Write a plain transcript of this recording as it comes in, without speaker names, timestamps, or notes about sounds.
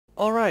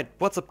Alright,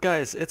 what's up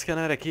guys, it's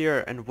Kinetic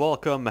here, and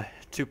welcome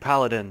to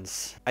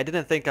Paladins. I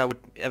didn't think I would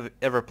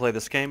ever play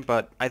this game,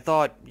 but I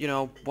thought, you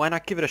know, why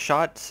not give it a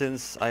shot,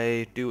 since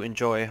I do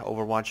enjoy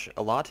Overwatch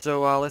a lot.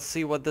 So let's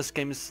see what this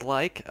game is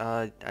like.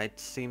 It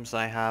seems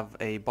I have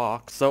a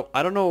box. So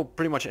I don't know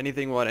pretty much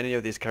anything about any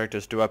of these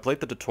characters. I played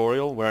the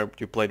tutorial where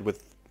you played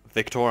with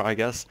Victor, I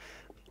guess.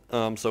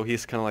 So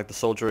he's kind of like the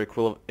soldier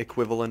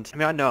equivalent. I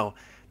mean, I know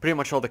pretty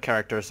much all the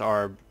characters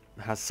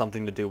has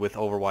something to do with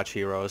Overwatch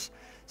heroes.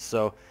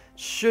 So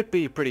should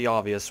be pretty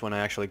obvious when I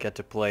actually get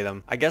to play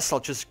them. I guess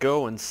I'll just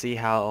go and see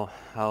how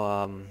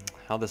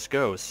this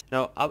goes.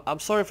 Now, I'm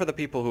sorry for the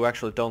people who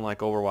actually don't like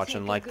Overwatch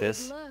and like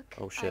this. Look.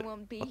 Oh shit. I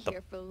won't be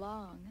here for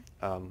long.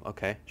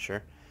 Okay,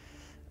 sure.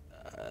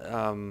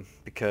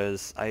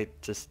 Because I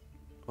just,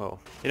 well,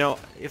 you know,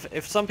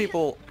 if some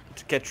people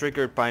get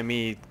triggered by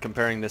me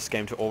comparing this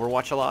game to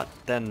Overwatch a lot,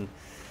 then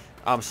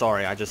I'm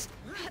sorry. I've just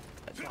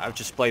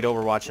played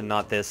Overwatch and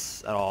not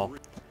this at all.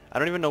 I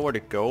don't even know where to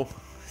go.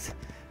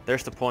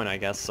 There's the point, I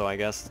guess, so I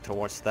guess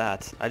towards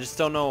that. I just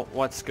don't know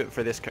what's good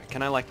for this.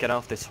 Can I, like, get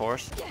off this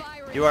horse?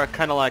 You are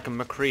kind of like a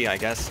McCree, I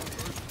guess.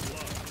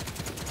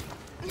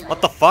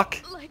 What the fuck?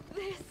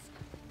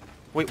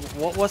 Wait,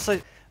 what was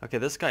I? Okay,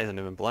 this guy isn't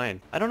even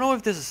playing. I don't know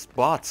if this is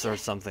bots or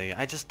something.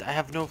 I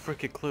have no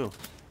freaking clue.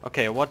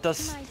 Okay, what the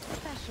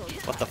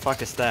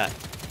fuck is that?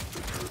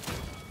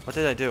 What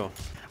did I do?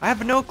 I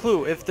have no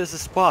clue if this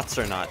is bots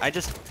or not. I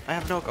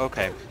have no,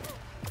 okay.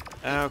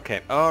 Okay,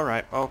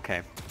 alright,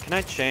 okay. Can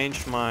I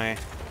change my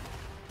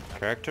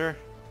character?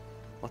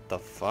 What the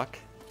fuck?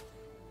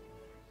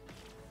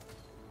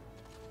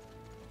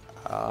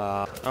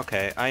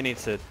 Okay, I need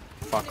to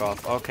fuck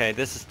off. Okay,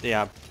 this is,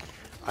 yeah.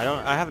 I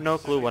have no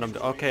clue what I'm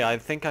doing. Okay, I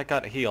think I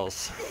got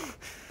heals.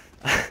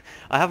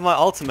 I have my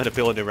ultimate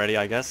ability ready,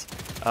 I guess.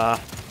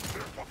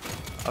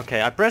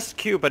 Okay, I pressed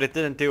Q, but it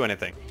didn't do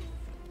anything.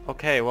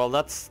 Okay, well,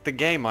 that's the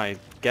game, I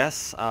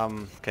guess.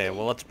 Okay,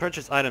 well, let's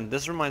purchase item.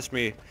 This reminds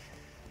me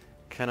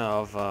kind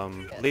of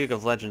League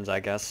of Legends,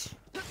 I guess.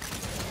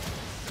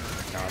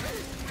 God.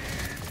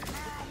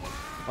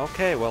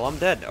 Okay, well, I'm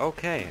dead.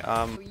 Okay,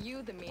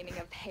 You the meaning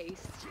of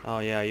haste. oh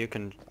yeah, you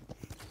can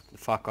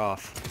fuck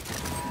off.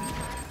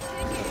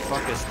 What the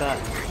fuck is that?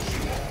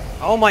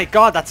 Oh my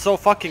god, that's so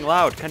fucking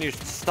loud. Can you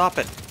stop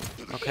it?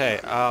 Okay,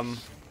 what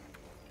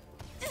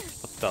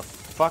the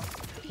fuck?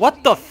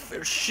 What the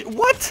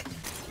what?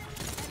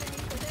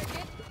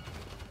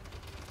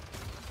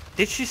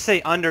 Did she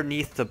say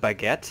underneath the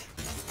baguette?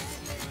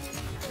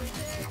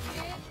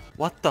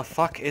 What the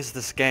fuck is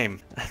this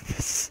game?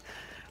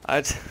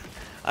 I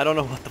don't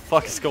know what the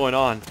fuck is going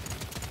on.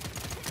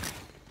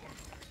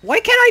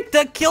 Why can't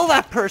I kill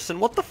that person?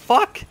 What the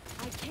fuck?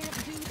 I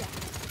can't do that.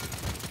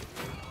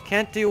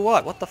 Can't do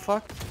what? What the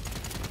fuck?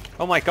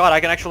 Oh my god, I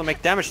can actually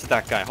make damage to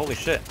that guy. Holy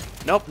shit.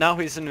 Nope, now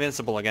he's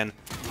invincible again.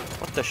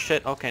 What the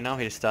shit? Okay, now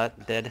he's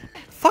dead.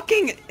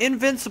 Fucking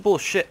invincible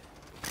shit.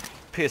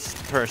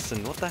 Pissed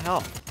person. What the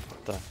hell?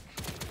 What the...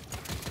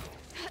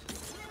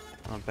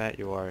 I bet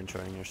you are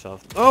enjoying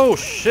yourself. Oh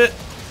shit!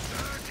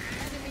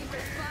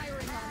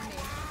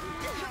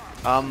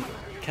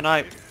 Can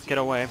I get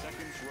away?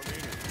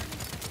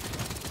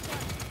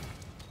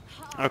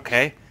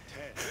 Okay.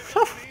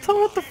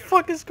 What the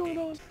fuck is going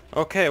on?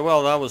 Okay,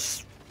 well, that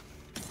was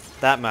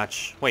that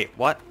match. Wait,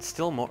 what?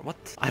 Still more?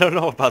 What? I don't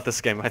know about this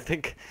game. I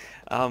think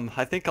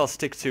I'll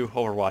stick to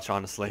Overwatch,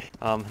 honestly.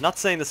 Not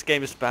saying this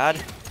game is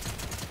bad,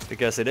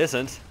 because it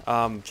isn't.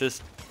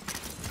 Just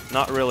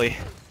not really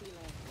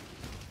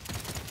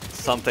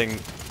something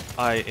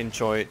I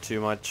enjoy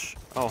too much.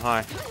 Oh,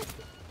 hi.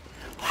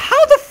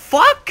 How the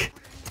fuck?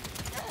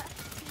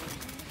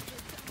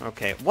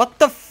 Okay, what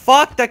the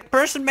fuck? That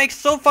person makes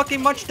so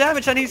fucking much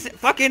damage and he's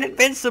fucking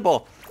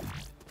invincible.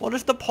 What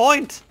is the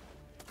point?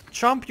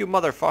 Chump, you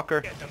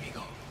motherfucker.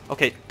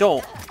 Okay,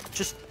 don't.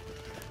 Just...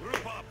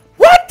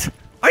 What?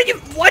 Are you...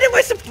 Why do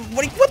I...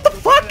 What the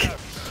fuck?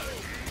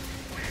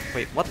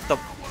 Wait, what the...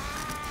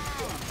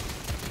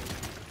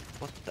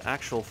 What the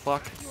actual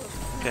fuck?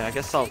 Okay, I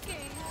guess I'll...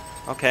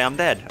 Okay, I'm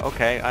dead.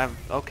 Okay,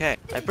 okay.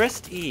 I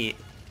pressed E.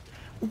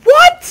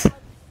 What?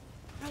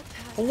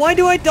 Why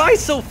do I die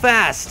so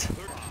fast?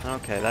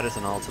 Okay, that is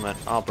an ultimate.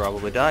 I'll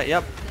probably die.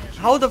 Yep.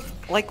 How the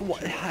like?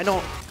 What? I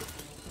don't.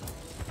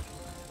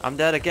 I'm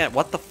dead again.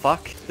 What the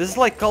fuck? This is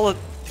like Call of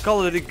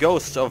Duty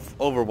Ghosts of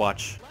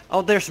Overwatch.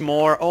 Oh, there's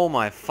more. Oh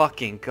my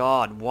fucking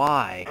god.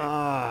 Why?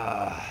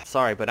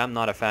 Sorry, but I'm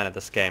not a fan of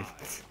this game.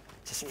 It's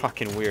just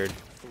fucking weird.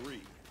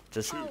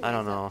 Just I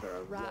don't know.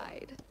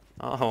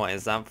 Oh,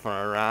 it's up for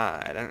a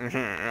ride.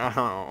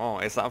 Oh,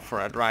 it's up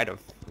for a ride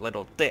of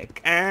little dick.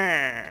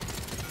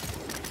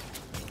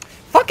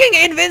 Fucking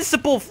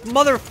invincible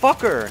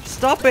motherfucker!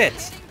 Stop it!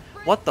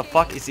 What the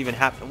fuck is even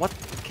happening? What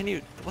can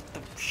you... What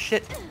the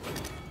shit?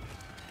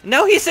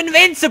 No, he's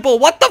invincible!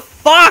 What the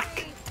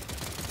fuck?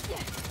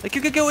 Like,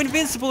 you could go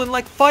invincible in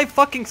like 5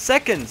 fucking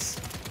seconds.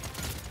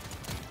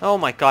 Oh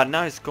my god,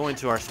 now he's going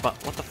to our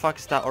spot. What the fuck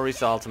is that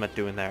Orisa ultimate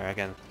doing there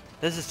again?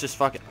 This is just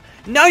fucking...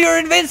 Now you're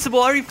invincible!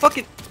 Are you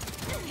fucking...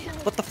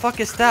 What the fuck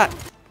is that?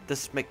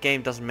 This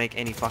game doesn't make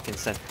any fucking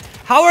sense.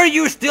 How are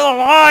you still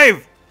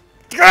alive?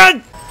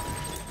 God!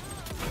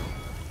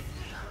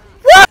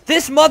 What?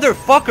 This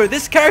motherfucker,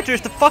 this character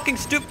is the fucking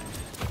stupid.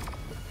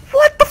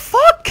 What the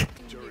fuck?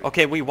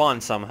 Okay, we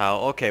won somehow.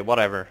 Okay,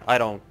 whatever. I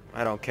don't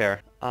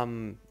care.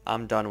 I'm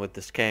done with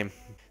this game.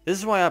 This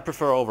is why I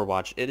prefer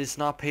Overwatch. It is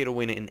not pay to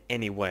win in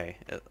any way.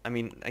 I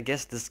mean, I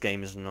guess this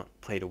game is not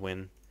play to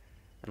win.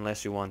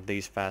 Unless you want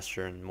these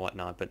faster and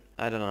whatnot, but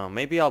I don't know.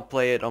 Maybe I'll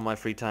play it on my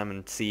free time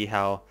and see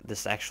how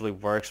this actually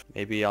works.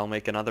 Maybe I'll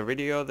make another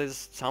video of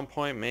this at some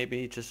point.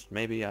 Maybe, just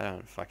maybe, I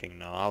don't fucking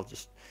know.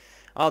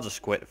 I'll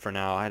just quit for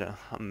now.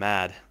 I'm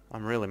mad.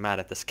 I'm really mad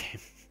at this game.